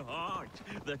warms my heart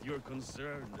that you're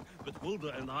concerned, but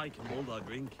Hulda and I can hold our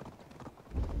drink.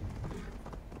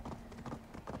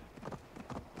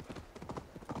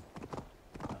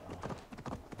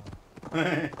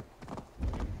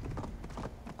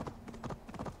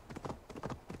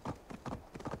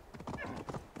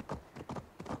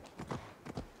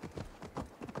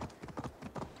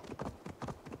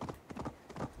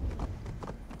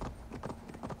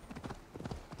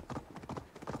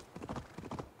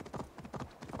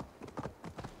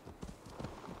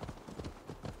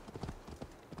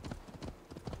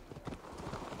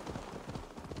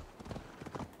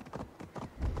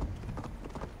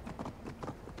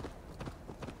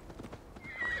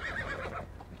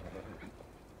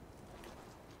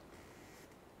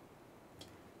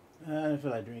 I don't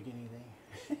feel like drinking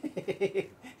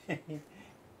anything.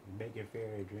 Make it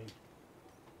fair to drink.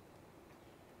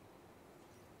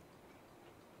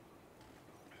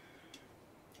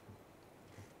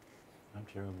 I'm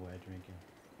terrible at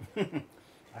drinking.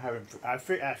 I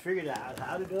figured out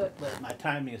how to do it, but my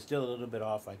timing is still a little bit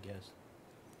off, I guess.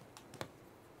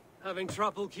 Having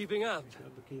trouble keeping up?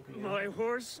 My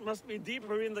horse must be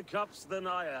deeper in the cups than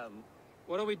I am.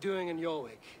 What are we doing in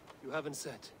Jorvik? You haven't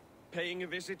said. Paying a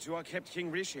visit to our kept King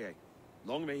Rishi.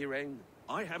 Long may he reign.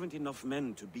 I haven't enough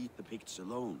men to beat the Picts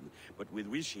alone, but with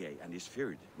Rishi and his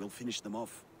Fyrd, we'll finish them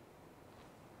off.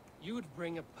 You would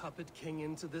bring a puppet king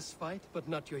into this fight, but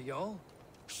not your Jarl?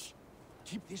 Shh.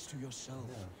 Keep this to yourself.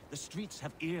 Yeah. The streets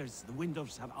have ears, the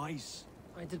windows have eyes.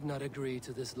 I did not agree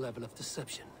to this level of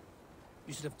deception.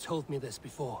 You should have told me this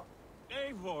before.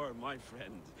 Eivor, my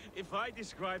friend. If I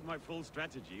described my full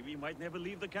strategy, we might never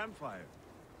leave the campfire.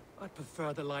 I'd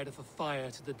prefer the light of a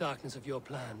fire to the darkness of your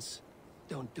plans.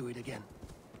 Don't do it again.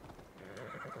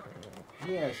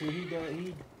 Yeah, see,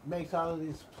 he makes all of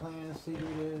these plans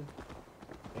secretive,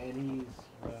 and he's,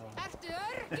 well... I don't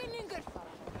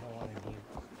want to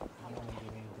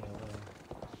give anything away.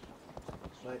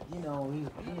 But, you know,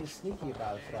 he's sneaky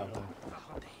about stuff.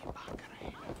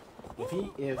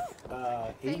 If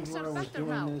Eivor was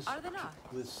doing this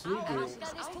with Sigurd...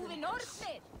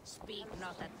 Speak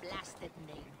not that blasted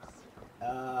names.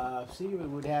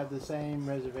 Sigurd would have the same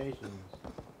reservations.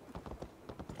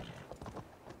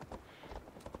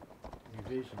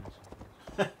 Revisions.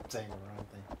 Saying the wrong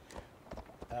thing.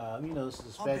 You know,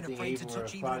 suspecting Eivor of plotting against him. I've been afraid to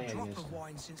touch even a drop of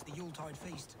wine since the Yuletide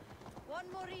feast. One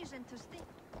more reason to stick.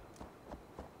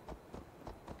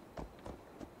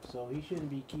 So he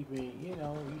shouldn't be keeping, you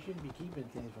know, you shouldn't be keeping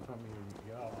things from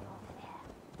your Jarl.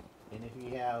 And and if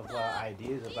you have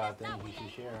ideas about things, you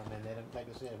should share them, and let him, like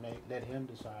I said, let him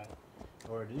decide,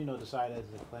 or decide as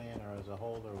a clan or as a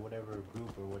whole or whatever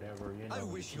group or whatever. I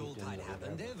wish Yuletide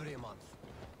happened every month.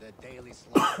 The daily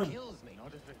slaughter kills me.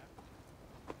 Not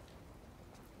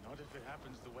if it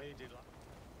happens the way it did.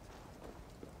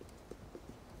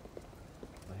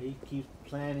 He keeps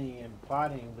planning and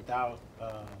plotting without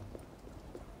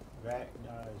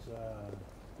Ragnar's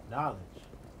knowledge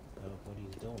of what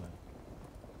he's doing.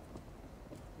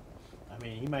 I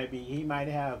mean, he might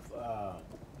have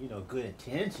good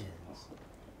intentions,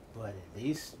 but at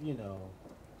least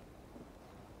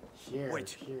share Wait.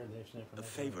 this information. A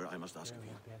favor I must ask of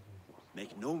you.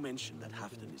 Make no mention that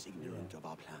Halfdan is ignorant of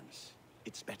our plans.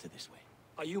 It's better this way.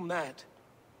 Are you mad?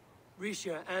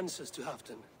 Risha answers to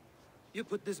Halfdan. You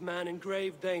put this man in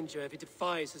grave danger if he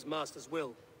defies his master's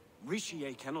will.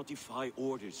 Rishi cannot defy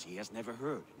orders he has never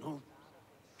heard, no?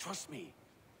 Trust me,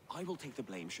 I will take the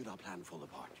blame should our plan fall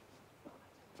apart.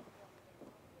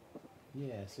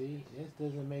 Yeah, see? This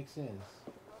doesn't make sense.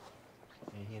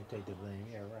 And he'll take the blame.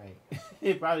 Yeah, right.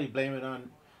 He'll probably blame it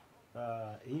on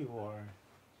Eivor.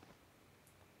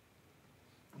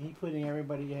 He putting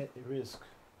everybody at risk,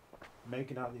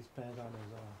 making all these plans on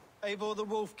his own. Eivor the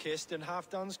Wolf-Kissed and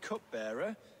Halfdan's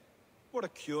cupbearer? What a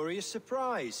curious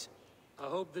surprise. I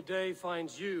hope the day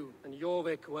finds you and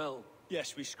Jorvik well.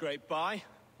 Yes, we scrape by,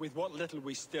 with what little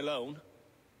we still own.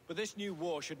 But this new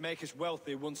war should make us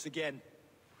wealthy once again,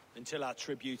 until our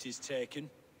tribute is taken.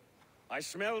 I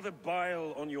smell the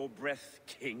bile on your breath,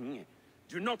 King.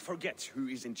 Do not forget who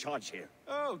is in charge here.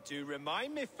 Oh, do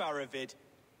remind me, Faravid.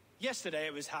 Yesterday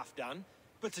it was Halfdan,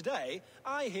 but today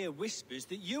I hear whispers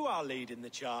that you are leading the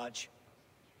charge.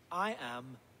 I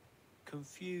am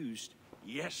confused.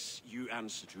 Yes, you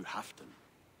answer to Halfdan.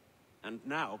 And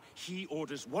now, he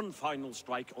orders one final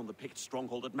strike on the Pict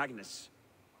stronghold at Magnus.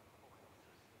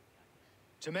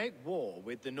 To make war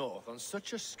with the North on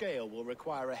such a scale will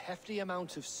require a hefty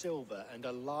amount of silver and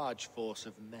a large force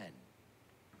of men.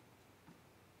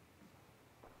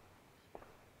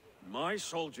 My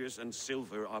soldiers and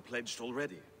silver are pledged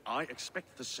already. I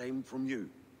expect the same from you.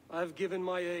 I've given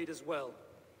my aid as well.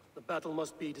 The battle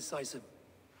must be decisive.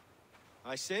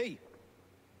 I see.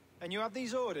 And you have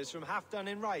these orders from Halfdan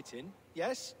in writing,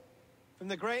 yes? From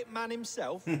the great man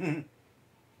himself?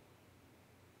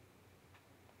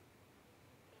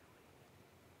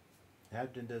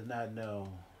 Halfdan does not know.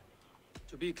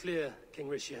 To be clear, King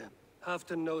Rishir,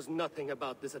 Halfdan knows nothing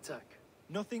about this attack.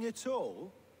 Nothing at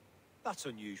all? That's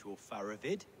unusual,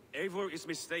 Faravid. Eivor is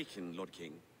mistaken, Lord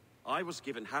King. I was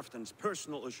given Halfdan's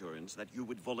personal assurance that you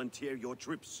would volunteer your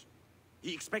troops.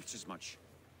 He expects as much.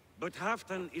 But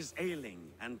Halfdan is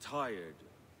ailing and tired.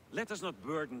 Let us not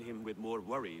burden him with more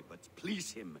worry, but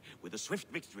please him with a swift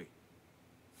victory.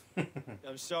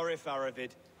 I'm sorry,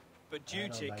 Faravid, but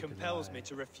duty like compels to me lie.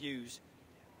 to refuse.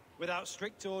 Without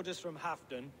strict orders from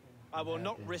Halfdan, I will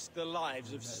not risk the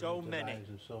lives of so many.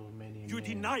 You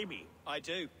deny me! I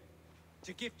do.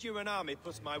 To gift you an army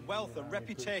puts my wealth and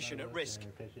reputation at risk.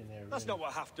 That's not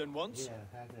what Halfdan wants.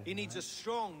 He needs a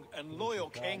strong and loyal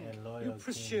king. You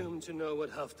presume to know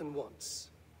what Halfdan wants.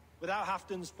 Without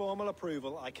Halfdan's formal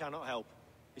approval, I cannot help.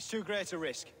 It's too great a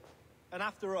risk. And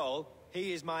after all,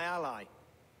 he is my ally.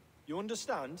 You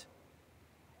understand?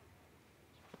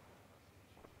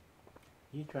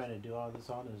 He's trying to do all this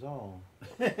on his own.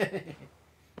 And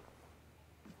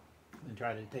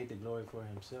try to take the glory for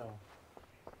himself.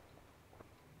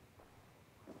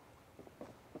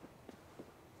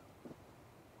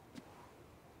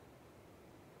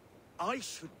 I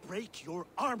should break your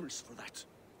armors for that.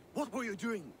 What were you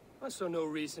doing? I saw no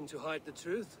reason to hide the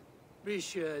truth.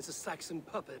 Rishir is a Saxon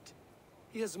puppet.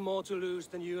 He has more to lose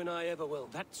than you and I ever will.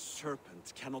 That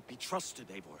serpent cannot be trusted,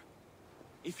 Eivor.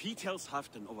 If he tells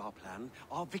Halfdan of our plan,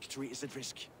 our victory is at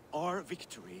risk. Our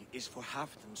victory is for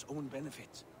Halfdan's own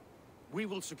benefit. We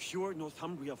will secure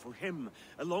Northumbria for him,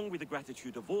 along with the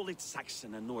gratitude of all its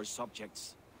Saxon and Norse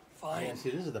subjects. Fine. Yeah, see,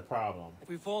 this is the problem. If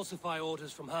we falsify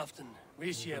orders from Halfdan,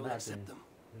 Rishir will accept them.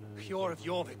 Pure of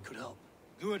Jorvik could help.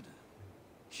 Good.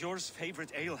 Hjor's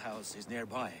favorite alehouse is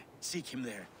nearby. Seek him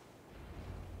there.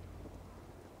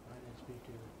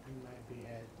 He might be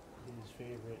at his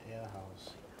favorite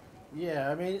alehouse.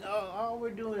 Yeah, I mean, all we're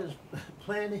doing is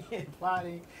planning and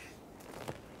plotting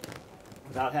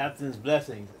without Halfdan's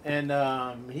blessings. And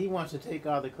he wants to take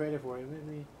all the credit for it.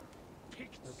 Maybe.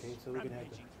 Okay, so we're going to have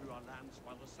to... Through our lands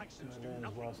while the Saxons do lands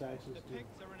nothing. while Saxons The do.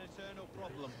 Picts are an eternal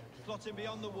problem, plotting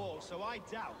beyond the wall, so I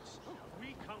doubt.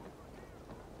 We come.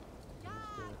 Our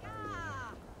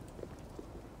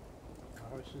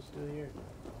horse is still here. Oh,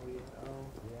 yeah. Oh,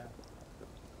 yeah.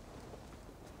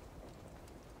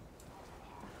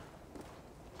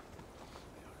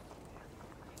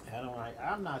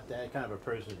 I'm not that kind of a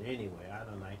person anyway. I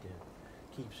don't like to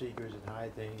keep secrets and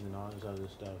hide things and all this other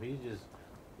stuff. He's just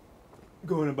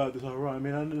going about this all wrong. I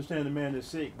mean, I understand the man is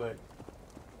sick, but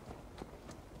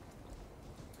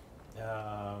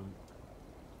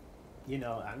you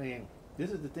know, I mean,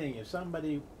 this is the thing. If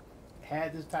somebody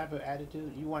had this type of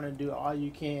attitude, you want to do all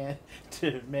you can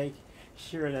to make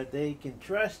sure that they can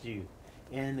trust you.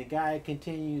 And the guy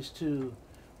continues to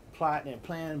plot and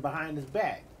plan behind his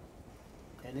back.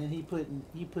 And then he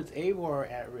puts Eivor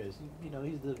at risk. You know,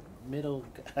 he's the middle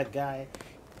guy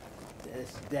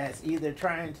that's either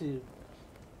trying to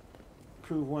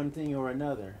prove one thing or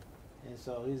another. And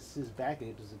so his back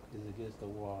is against the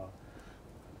wall.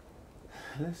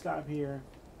 Let's stop here.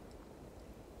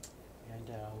 And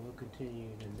we'll continue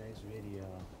in the next video.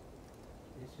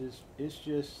 It's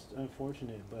just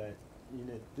unfortunate, but you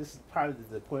know, this is probably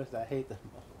the quest I hate the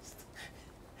most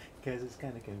because it's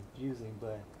kind of confusing,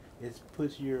 but it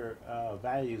puts your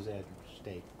values at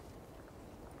stake.